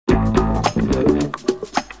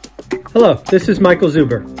Hello, this is Michael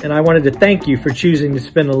Zuber, and I wanted to thank you for choosing to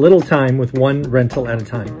spend a little time with one rental at a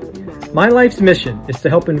time. My life's mission is to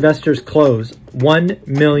help investors close 1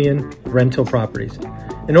 million rental properties.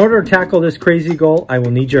 In order to tackle this crazy goal, I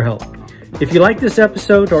will need your help. If you like this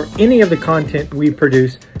episode or any of the content we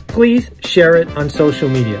produce, please share it on social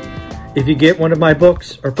media. If you get one of my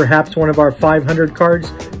books or perhaps one of our 500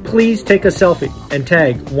 cards, please take a selfie and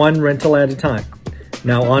tag one rental at a time.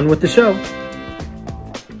 Now on with the show.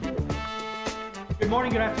 Good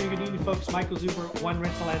morning, good afternoon, good evening, folks. Michael Zuber, one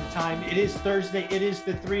rental at a time. It is Thursday. It is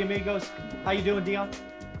the Three Amigos. How you doing, Dion?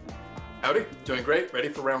 Howdy. Doing great. Ready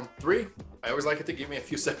for round 3. I always like it to give me a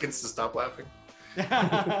few seconds to stop laughing.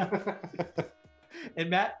 And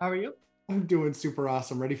Matt, how are you? I'm doing super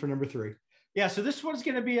awesome. Ready for number 3. Yeah, so this one's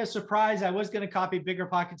going to be a surprise. I was going to copy Bigger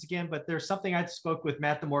Pockets again, but there's something I spoke with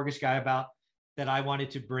Matt, the mortgage guy, about that I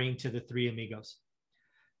wanted to bring to the Three Amigos.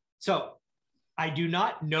 So I do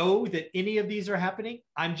not know that any of these are happening.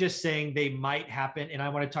 I'm just saying they might happen. And I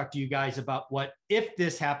want to talk to you guys about what, if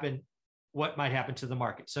this happened, what might happen to the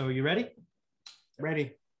market. So are you ready?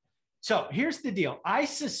 Ready. So here's the deal. I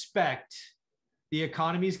suspect the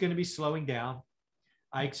economy is going to be slowing down.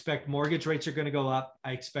 I expect mortgage rates are going to go up.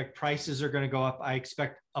 I expect prices are going to go up. I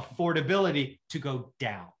expect affordability to go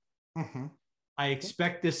down. Mm-hmm. I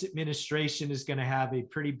expect this administration is going to have a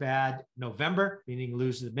pretty bad November, meaning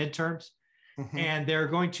lose the midterms. Mm-hmm. And they're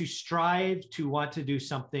going to strive to want to do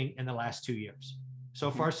something in the last 2 years.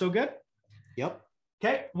 So far, so good? Yep.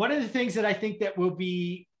 Okay. One of the things that I think that will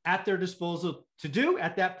be at their disposal to do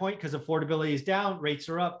at that point, because affordability is down, rates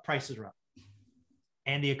are up, prices are up.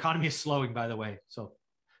 And the economy is slowing, by the way. So,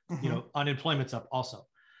 unemployment's up also.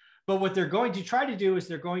 But what they're going to try to do is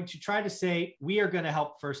they're going to try to say, we are going to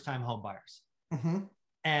help first-time home buyers. Mm-hmm.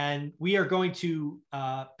 And we are going to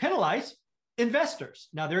penalize investors.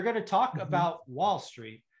 Now, they're going to talk about Wall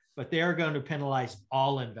Street, but they are going to penalize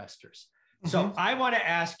all investors. So I want to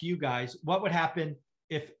ask you guys, what would happen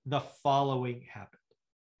if the following happened?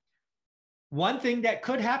 One thing that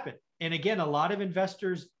could happen, and again, a lot of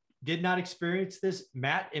investors did not experience this.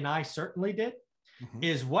 Matt and I certainly did.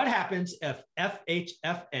 Is what happens if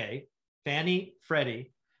FHFA, Fannie,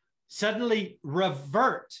 Freddie, suddenly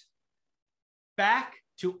revert back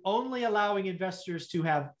to only allowing investors to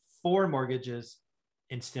have 4 mortgages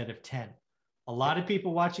instead of 10. A lot of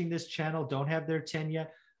people watching this channel don't have their 10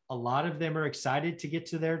 yet. A lot of them are excited to get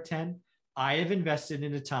to their 10. I have invested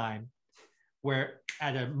in a time where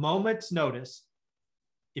at a moment's notice,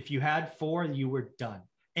 if you had 4, you were done.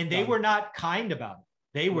 And they were not kind about it.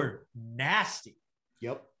 They were nasty.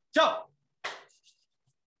 Yep. So,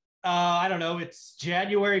 I don't know, it's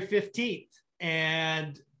January 15th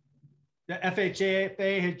and the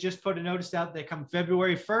FHFA had just put a notice out that come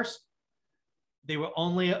February 1st, they will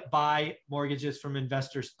only buy mortgages from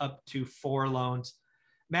investors up to 4 loans.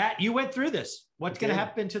 Matt, you went through this. What's going to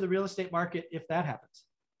happen to the real estate market if that happens?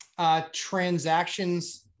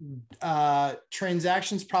 Transactions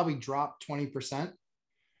probably drop 20%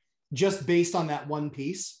 just based on that one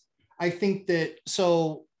piece. I think that,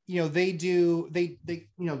 they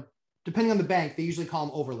depending on the bank, they usually call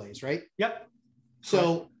them overlays, right? Yep.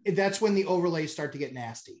 So that's when the overlays start to get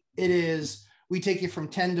nasty. It is, we take you from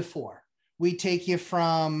 10 to 4. We take you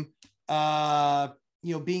from,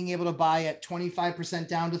 being able to buy at 25%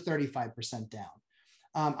 down to 35% down.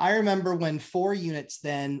 I remember when 4 units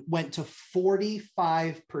then went to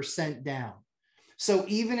 45% down. So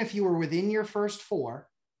even if you were within your first 4,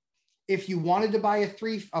 if you wanted to buy a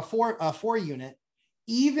 4 unit,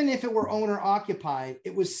 even if it were owner occupied,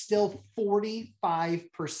 it was still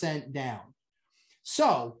 45% down.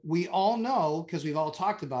 So we all know, because we've all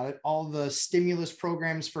talked about it, all the stimulus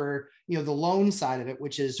programs for, the loan side of it,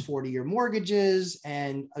 which is 40-year mortgages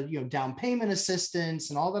and, down payment assistance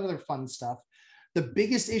and all that other fun stuff. The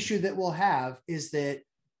biggest issue that we'll have is that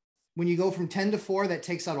when you go from 10 to 4, that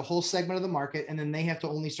takes out a whole segment of the market. And then they have to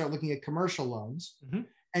only start looking at commercial loans. Mm-hmm.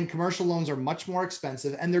 And commercial loans are much more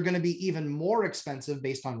expensive, and they're going to be even more expensive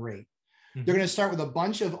based on rate. Mm-hmm. They're going to start with a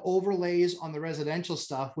bunch of overlays on the residential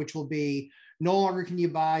stuff, which will be no longer can you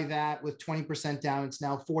buy that with 20% down. It's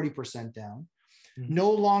now 40% down. Mm-hmm. No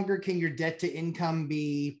longer can your debt to income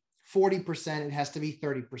be 40%. It has to be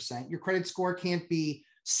 30%. Your credit score can't be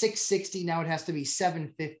 660. Now it has to be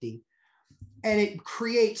 750. And it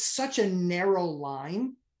creates such a narrow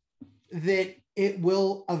line that it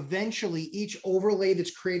will eventually, each overlay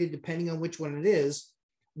that's created, depending on which one it is,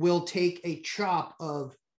 will take a chop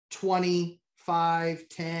of 25,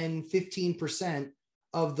 10, 15%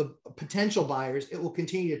 of the potential buyers. It will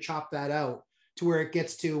continue to chop that out to where it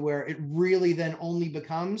gets to where it really then only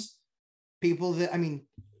becomes people that,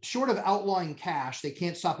 short of outlawing cash, they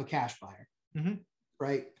can't stop a cash buyer,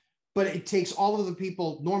 right? But it takes all of the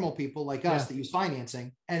people, normal people like us that use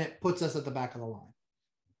financing, and it puts us at the back of the line.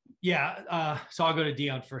 Yeah. So I'll go to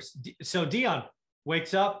Dion first. So Dion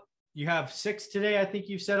wakes up. You have 6 today. I think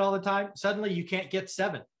you've said all the time. Suddenly you can't get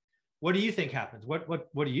 7. What do you think happens? What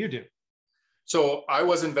do you do? So I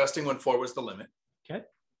was investing when 4 was the limit. Okay.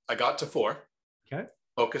 I got to 4. Okay.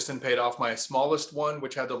 Focused and paid off my smallest one,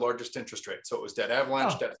 which had the largest interest rate. So it was debt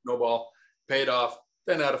avalanche, debt snowball, paid off,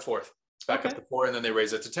 then out of 4th, back up to 4, and then they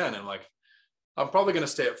raise it to 10. And like, I'm probably going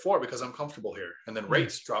to stay at 4 because I'm comfortable here. And then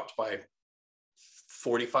rates dropped by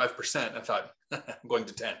 45%. I thought, I'm going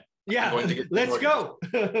to 10. Yeah, I'm going to get let's go.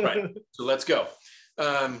 Right. So let's go.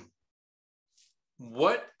 And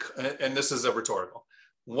this is a rhetorical,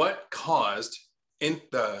 what caused in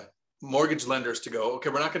the mortgage lenders to go, okay,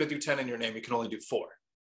 we're not going to do 10 in your name. You can only do 4.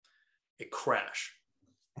 A crash.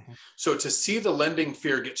 So to see the lending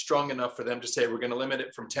fear get strong enough for them to say, we're going to limit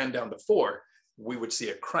it from 10 down to 4, we would see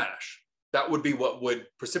a crash. That would be what would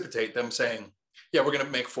precipitate them saying, yeah, we're going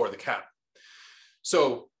to make 4 the cap.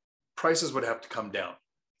 So prices would have to come down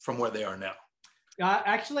from where they are now.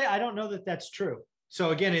 Actually, I don't know that that's true.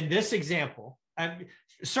 So again, in this example,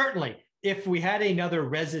 certainly if we had another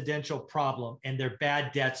residential problem and they're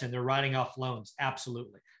bad debts and they're writing off loans,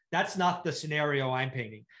 absolutely. That's not the scenario I'm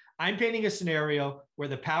painting. I'm painting a scenario where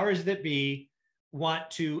the powers that be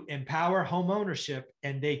want to empower home ownership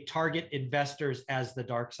and they target investors as the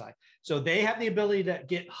dark side. So they have the ability to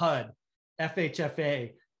get HUD,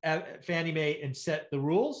 FHFA, Fannie Mae, and set the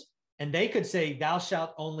rules. And they could say, thou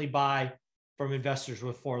shalt only buy from investors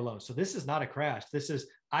with 4 loans. So this is not a crash. This is,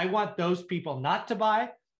 I want those people not to buy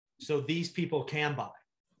so these people can buy.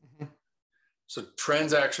 So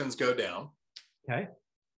transactions go down. Okay.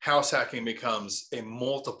 House hacking becomes a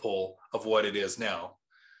multiple of what it is now.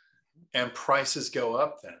 And prices go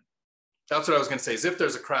up then. That's what I was going to say, is if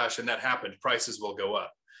there's a crash and that happened, prices will go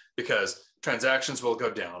up because transactions will go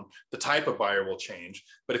down. The type of buyer will change.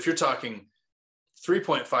 But if you're talking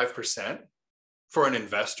 3.5% for an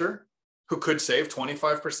investor who could save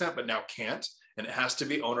 25%, but now can't, and it has to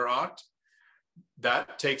be owner occupant,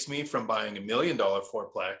 that takes me from buying $1 million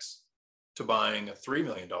fourplex to buying a $3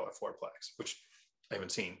 million fourplex, which I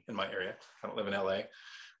haven't seen in my area. I don't live in LA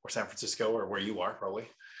or San Francisco or where you are probably.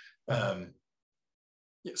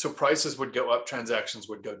 So prices would go up, transactions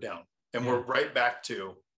would go down. And we're right back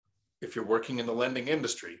to, if you're working in the lending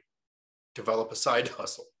industry, develop a side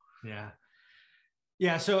hustle. Yeah.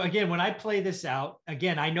 Yeah. So again, when I play this out,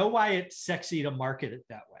 again, I know why it's sexy to market it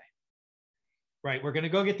that way. Right. We're going to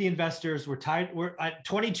go get the investors. We're tied. We're at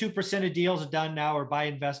 22% of deals are done now or by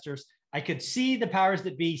investors. I could see the powers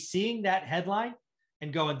that be seeing that headline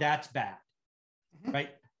and going, that's bad. Right.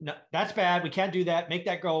 No, that's bad. We can't do that. Make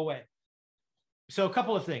that go away. So a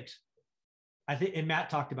couple of things. I think, and Matt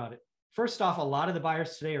talked about it. First off, a lot of the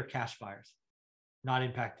buyers today are cash buyers, not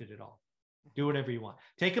impacted at all. Do whatever you want.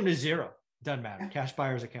 Take them to 0. Doesn't matter. Cash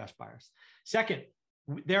buyers are cash buyers. Second,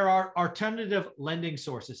 there are alternative lending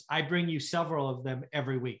sources. I bring you several of them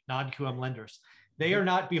every week, non-QM lenders. They are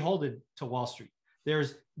not beholden to Wall Street.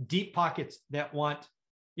 There's deep pockets that want,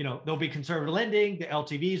 there'll be conservative lending. The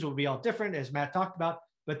LTVs will be all different, as Matt talked about,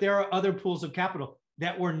 but there are other pools of capital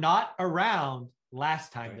that were not around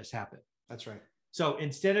last time this happened. That's right. So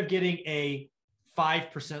instead of getting a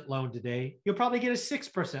 5% loan today, you'll probably get a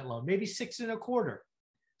 6% loan, maybe 6.25%.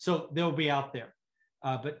 So they'll be out there.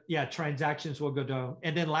 But yeah, transactions will go down.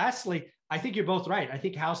 And then lastly, I think you're both right. I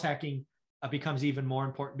think house hacking becomes even more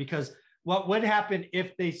important because what would happen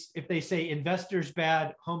if they say investors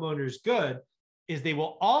bad, homeowners good, is they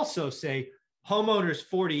will also say homeowners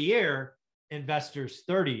 40-year, investors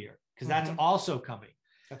 30-year, because that's also coming.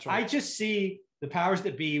 That's right. I just see the powers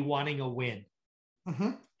that be wanting a win.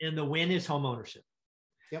 And the win is home ownership.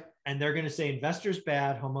 Yep. And they're going to say investors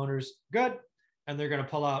bad, homeowners good, and they're going to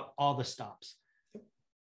pull out all the stops.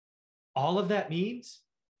 All of that means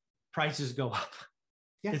prices go up.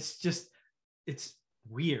 Yeah. It's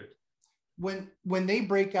weird. When they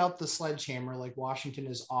break out the sledgehammer, like Washington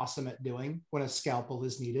is awesome at doing when a scalpel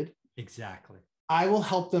is needed. Exactly. I will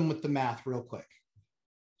help them with the math real quick.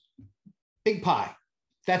 Big pie.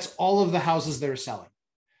 That's all of the houses they're selling.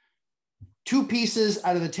 2 pieces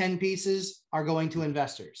out of the 10 pieces are going to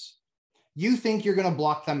investors. You think you're going to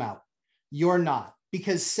block them out. You're not,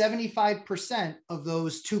 because 75% of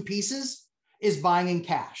those 2 pieces is buying in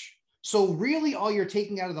cash. So really all you're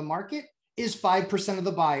taking out of the market is 5% of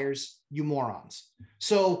the buyers, you morons.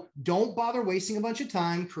 So don't bother wasting a bunch of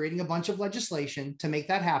time creating a bunch of legislation to make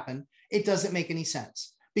that happen. It doesn't make any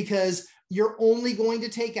sense because you're only going to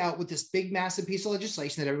take out with this big, massive piece of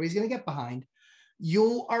legislation that everybody's going to get behind.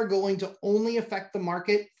 you are going to only affect the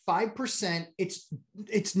market 5%.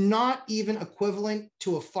 It's not even equivalent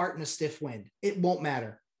to a fart in a stiff wind. It won't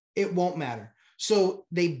matter. It won't matter. So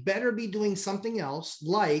they better be doing something else,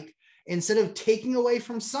 like instead of taking away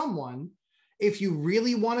from someone, if you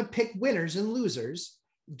really want to pick winners and losers,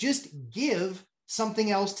 just give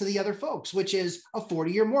something else to the other folks, which is a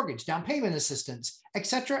 40-year mortgage, down payment assistance, et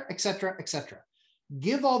cetera, et cetera, et cetera.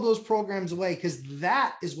 Give all those programs away, because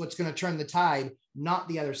that is what's going to turn the tide, not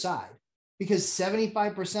the other side. Because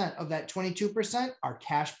 75% of that 22% are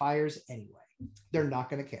cash buyers anyway. They're not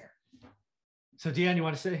going to care. So Dion, you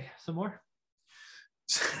want to say some more?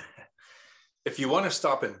 If you want to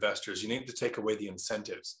stop investors, you need to take away the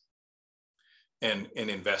incentives. And in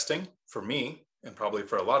investing, for me, and probably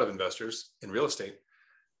for a lot of investors in real estate,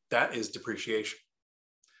 that is depreciation.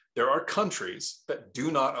 There are countries that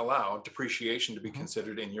do not allow depreciation to be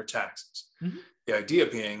considered in your taxes. Mm-hmm. The idea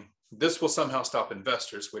being this will somehow stop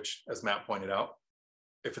investors, which, as Matt pointed out,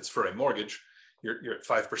 if it's for a mortgage, you're at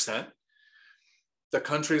 5%. The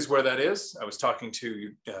countries where that is, I was talking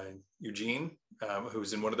to Eugene,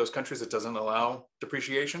 who's in one of those countries that doesn't allow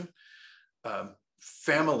depreciation.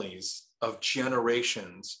 Families of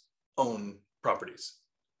generations own properties.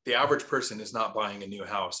 The average person is not buying a new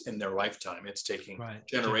house in their lifetime. It's taking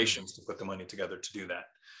generations to put the money together to do that.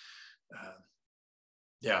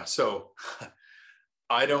 So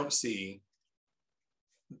I don't see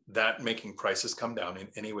that making prices come down in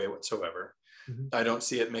any way whatsoever. Mm-hmm. I don't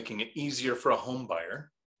see it making it easier for a home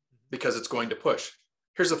buyer, because it's going to push.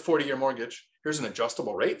 Here's a 40-year mortgage. Here's an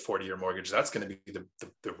adjustable rate 40-year mortgage. That's going to be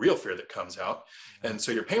the real fear that comes out. Yeah. And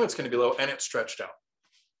so your payment's going to be low and it's stretched out.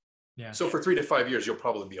 Yeah. So for 3 to 5 years, you'll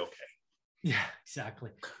probably be okay. Yeah,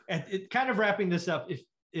 exactly. And it kind of wrapping this up,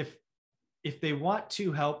 if they want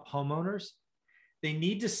to help homeowners, they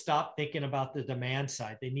need to stop thinking about the demand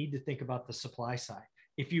side. They need to think about the supply side.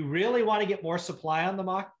 If you really want to get more supply on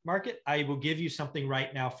the market, I will give you something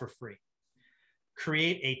right now for free.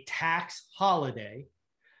 Create a tax holiday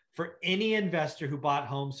for any investor who bought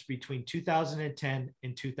homes between 2010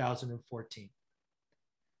 and 2014.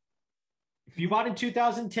 If you bought in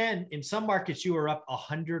 2010, in some markets, you were up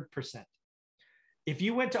 100%. If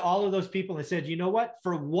you went to all of those people and said, you know what,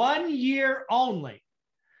 for 1 year only,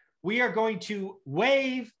 we are going to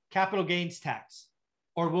waive capital gains tax,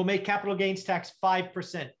 or we'll make capital gains tax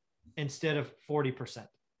 5% instead of 40%.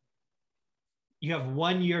 You have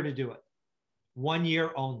 1 year to do it. 1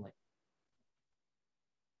 year only.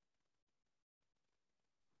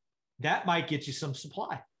 That might get you some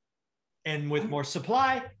supply. And with more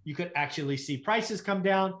supply, you could actually see prices come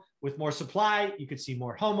down. With more supply, you could see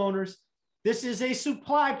more homeowners. This is a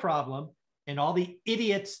supply problem, and all the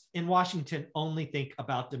idiots in Washington only think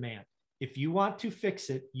about demand. If you want to fix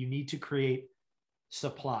it, you need to create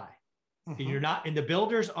supply. And you're not, and the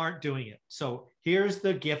builders aren't doing it. So here's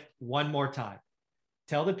the gift one more time.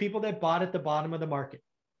 Tell the people that bought at the bottom of the market,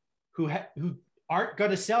 who aren't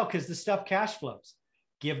going to sell because the stuff cash flows,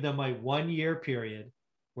 give them a 1 year period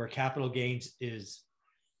where capital gains is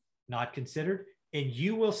not considered, and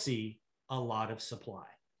you will see a lot of supply.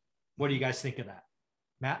 What do you guys think of that?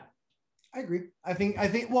 Matt? I agree. I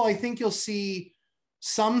think you'll see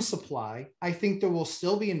some supply. I think there will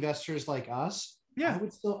still be investors like us. Yeah.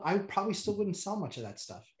 I probably still wouldn't sell much of that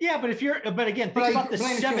stuff. Yeah, but again, think about the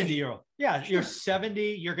 70-year-old. Yeah, sure. You're 70,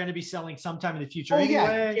 you're going to be selling sometime in the future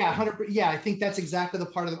anyway. Yeah, 100%. Yeah, I think that's exactly the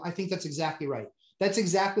part of I think that's exactly right. That's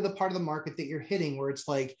exactly the part of the market that you're hitting, where it's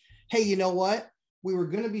like, hey, you know what? We were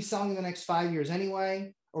going to be selling in the next 5 years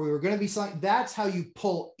anyway, or we were going to be selling. That's how you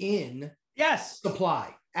pull in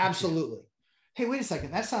supply. Absolutely. Hey, wait a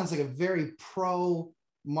second. That sounds like a very pro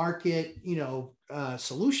market,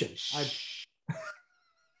 solution.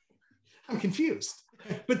 I'm confused,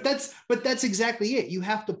 but that's exactly it. You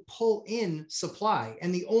have to pull in supply.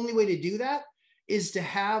 And the only way to do that is to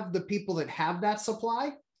have the people that have that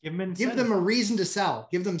supply, give them a reason to sell,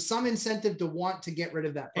 give them some incentive to want to get rid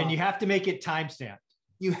of that property. And you have to make it time-stamped.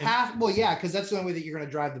 Because that's the only way that you're going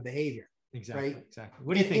to drive the behavior. Exactly. Right? Exactly.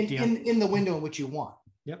 What do you think, Dion? In the window in which you want.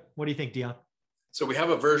 Yep. What do you think, Dion? So we have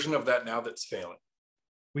a version of that now that's failing.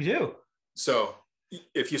 We do. So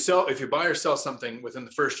if you buy or sell something within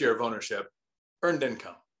the first year of ownership, earned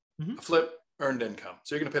income. Mm-hmm. A flip, earned income.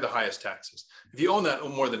 So you're going to pay the highest taxes. If you own that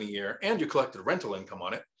more than a year and you collected rental income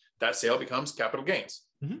on it, that sale becomes capital gains.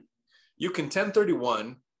 Mm-hmm. You can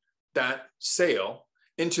 1031 that sale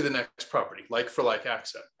into the next property, like for like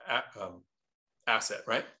asset,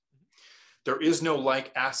 right? There is no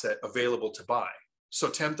like asset available to buy. So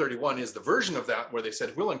 1031 is the version of that where they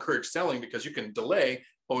said, we'll encourage selling because you can delay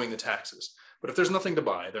owing the taxes. But if there's nothing to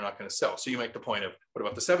buy, they're not going to sell. So you make the point of, what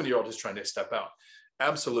about the 70-year-old who's trying to step out?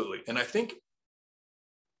 Absolutely. And I think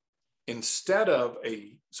instead of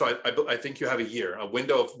I think you have a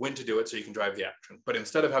window of when to do it so you can drive the action. But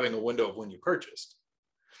instead of having a window of when you purchased,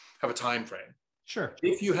 have a time frame. Sure.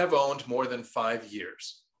 If you have owned more than 5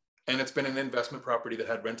 years and it's been an investment property that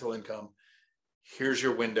had rental income, here's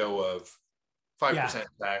your window of 5%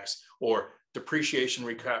 tax or depreciation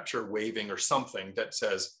recapture waiving or something that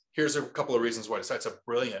says, here's a couple of reasons why it's a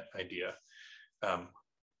brilliant idea.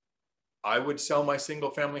 I would sell my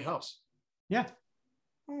single family house. Yeah.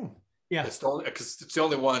 Yeah. It's the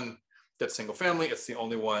only one that's single family. It's the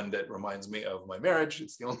only one that reminds me of my marriage.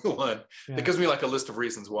 It's the only one that gives me like a list of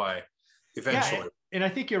reasons why eventually. Yeah, and I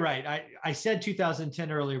think you're right. I said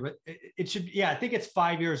 2010 earlier, but it should, I think it's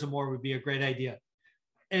 5 years or more would be a great idea.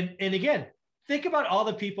 And again, think about all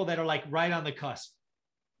the people that are like right on the cusp.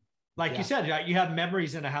 Like you said, you have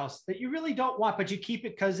memories in a house that you really don't want, but you keep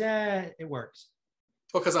it because it works.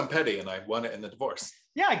 Well, because I'm petty and I won it in the divorce.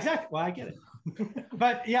 Yeah, exactly. Well, I get it.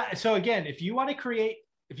 But yeah, so again, if you want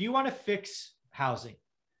to fix housing,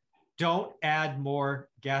 don't add more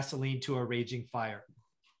gasoline to a raging fire.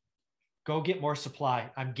 Go get more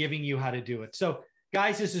supply. I'm giving you how to do it. So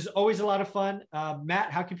guys, this is always a lot of fun.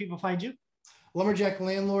 Matt, how can people find you? Lumberjack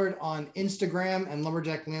Landlord on Instagram and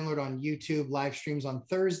Lumberjack Landlord on YouTube, live streams on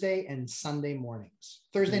Thursday and Sunday mornings.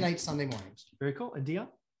 Thursday night, Sunday mornings. Very cool. And Dion?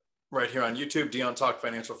 Right here on YouTube, Dion Talk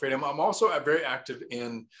Financial Freedom. I'm also very active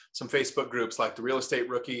in some Facebook groups like the Real Estate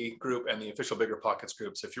Rookie group and the official Bigger Pockets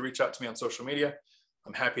group. So if you reach out to me on social media,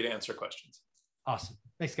 I'm happy to answer questions. Awesome.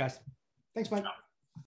 Thanks, guys. Thanks, Mike.